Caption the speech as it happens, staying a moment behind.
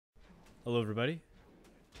Hello, everybody.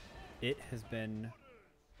 It has been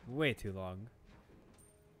way too long.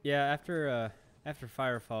 Yeah, after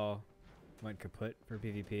Firefall went kaput for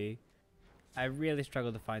PvP, I really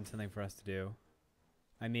struggled to find something for us to do.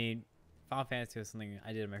 I mean, Final Fantasy was something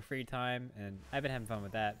I did in my free time, and I've been having fun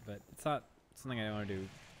with that, but it's not something I want to do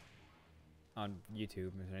on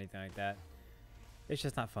YouTube or anything like that. It's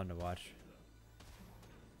just not fun to watch.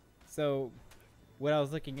 So, what I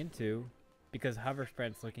was looking into, because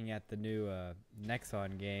Hoverspread's looking at the new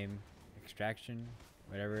Nexon game, Extraction,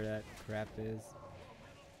 whatever that crap is.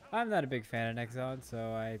 I'm not a big fan of Nexon,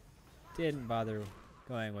 so I didn't bother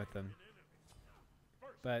going with them.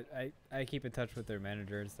 But I keep in touch with their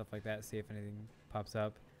manager and stuff like that, see if anything pops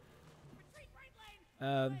up.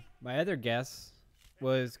 My other guess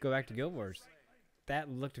was go back to Guild Wars. That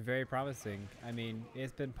looked very promising. I mean,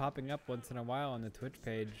 it's been popping up once in a while on the Twitch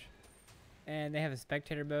page, and they have a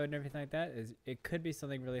spectator mode and everything like that. It could be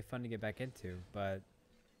something really fun to get back into, but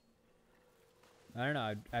I don't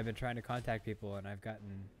know. I've been trying to contact people, and I've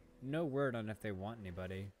gotten no word on if they want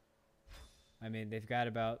anybody. I mean, they've got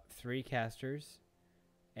about 3 casters,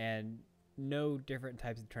 and no different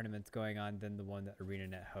types of tournaments going on than the one that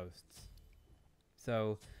ArenaNet hosts.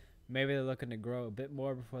 So maybe they're looking to grow a bit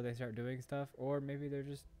more before they start doing stuff, or maybe they're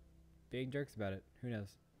just being jerks about it. Who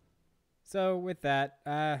knows? So with that,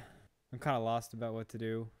 I'm kind of lost about what to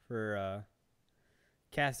do for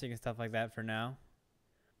casting and stuff like that for now.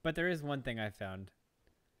 But there is one thing I found.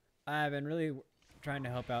 I've been really trying to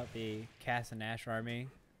help out the Cass and Ash army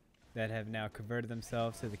that have now converted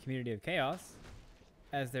themselves to the Community of Chaos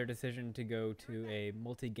as their decision to go to a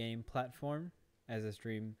multi-game platform as a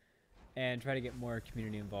stream and try to get more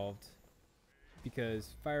community involved,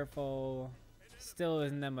 because Firefall still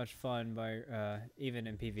isn't that much fun by even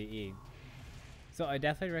in PvE. So I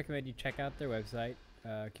definitely recommend you check out their website,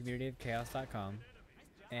 communityofchaos.com,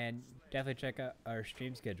 and definitely check out our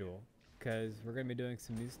stream schedule, because we're going to be doing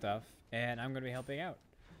some new stuff and I'm going to be helping out.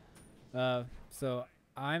 So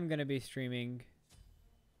I'm going to be streaming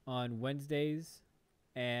on Wednesdays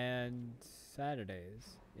and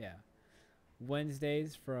Saturdays. Yeah.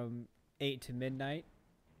 Wednesdays from 8 to midnight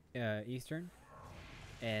Eastern.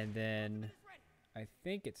 And then I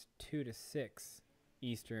think it's 2 to 6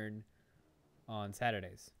 Eastern on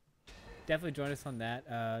Saturdays. Definitely join us on that.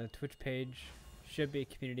 The Twitch page should be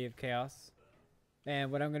Community of Chaos.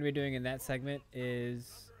 And what I'm going to be doing in that segment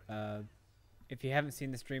is, if you haven't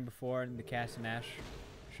seen the stream before in the Cass and Ash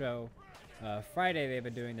show, Friday they've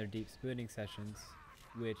been doing their deep spooning sessions,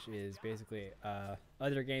 which is basically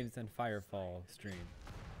other games than Firefall stream.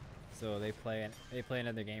 So they play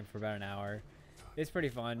another game for about an hour. It's pretty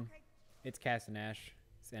fun. It's Cass and Ash.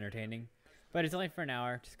 It's entertaining, but it's only for an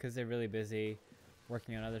hour just because they're really busy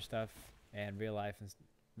working on other stuff and real life,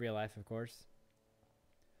 of course.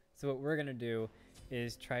 So what we're gonna do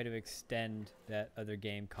is try to extend that other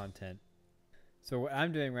game content. So what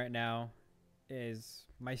I'm doing right now is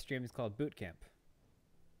my stream is called Boot Camp.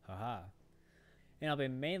 Haha. And I'll be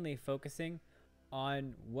mainly focusing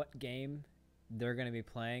on what game they're going to be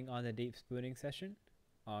playing on the deep spooning session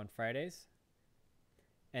on Fridays,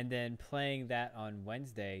 and then playing that on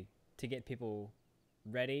Wednesday to get people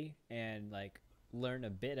ready and like learn a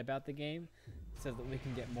bit about the game, so that we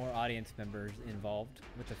can get more audience members involved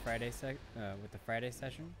with the Friday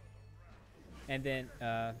session. And then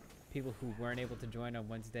people who weren't able to join on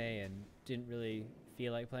Wednesday and didn't really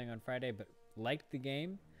feel like playing on Friday but liked the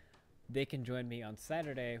game, they can join me on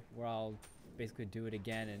Saturday, where I'll basically do it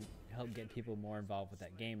again and help get people more involved with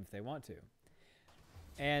that game if they want to.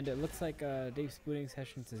 And it looks like Deep Spooning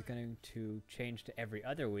Sessions is going to change to every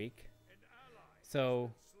other week.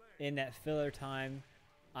 So in that filler time,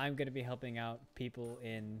 I'm going to be helping out people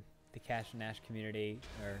in the Cash and Ash community,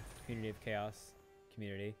 or Community of Chaos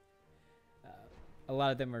community. A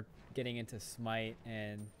lot of them are getting into Smite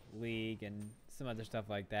and League and some other stuff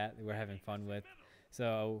like that we're having fun with.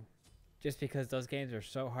 So just because those games are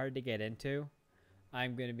so hard to get into,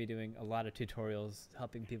 I'm going to be doing a lot of tutorials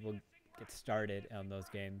helping people get started on those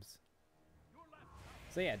games.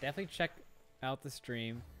 So yeah, definitely check out the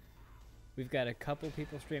stream. We've got a couple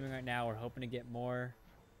people streaming right now. We're hoping to get more.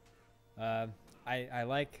 I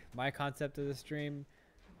like my concept of the stream.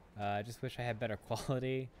 I just wish I had better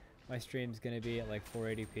quality. My stream's going to be at like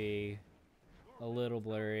 480p, a little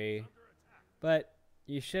blurry, but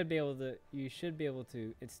you should be able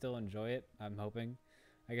to still enjoy it, I'm hoping.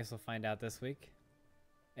 I guess we'll find out this week.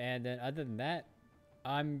 And then other than that,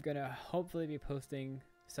 I'm gonna hopefully be posting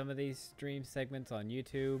some of these stream segments on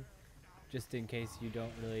YouTube, just in case you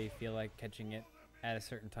don't really feel like catching it at a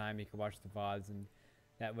certain time. You can watch the VODs, and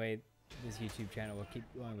that way this YouTube channel will keep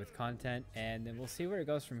going with content, and then we'll see where it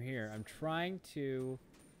goes from here. I'm trying to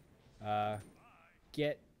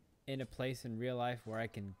get in a place in real life where I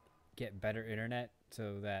can get better internet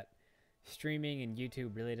so that streaming and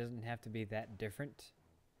YouTube really doesn't have to be that different.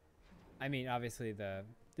 I mean, obviously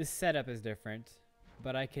this setup is different,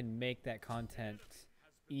 but I can make that content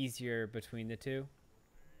easier between the two.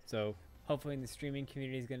 So hopefully the streaming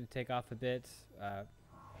community is going to take off a bit.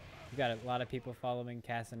 We've got a lot of people following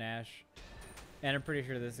Cass and Ash, and I'm pretty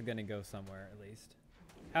sure this is going to go somewhere at least.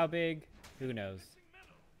 How big? Who knows?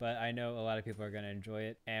 But I know a lot of people are going to enjoy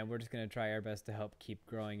it, and we're just going to try our best to help keep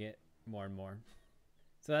growing it more and more.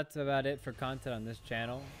 So that's about it for content on this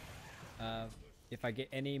channel. If I get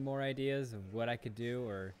any more ideas of what I could do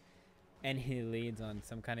or any leads on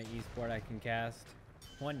some kind of esport I can cast,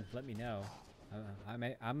 let me know.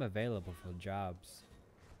 I'm available for jobs.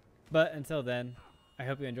 But until then, I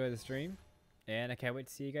hope you enjoy the stream, and I can't wait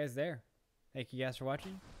to see you guys there. Thank you guys for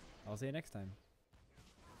watching. I'll see you next time.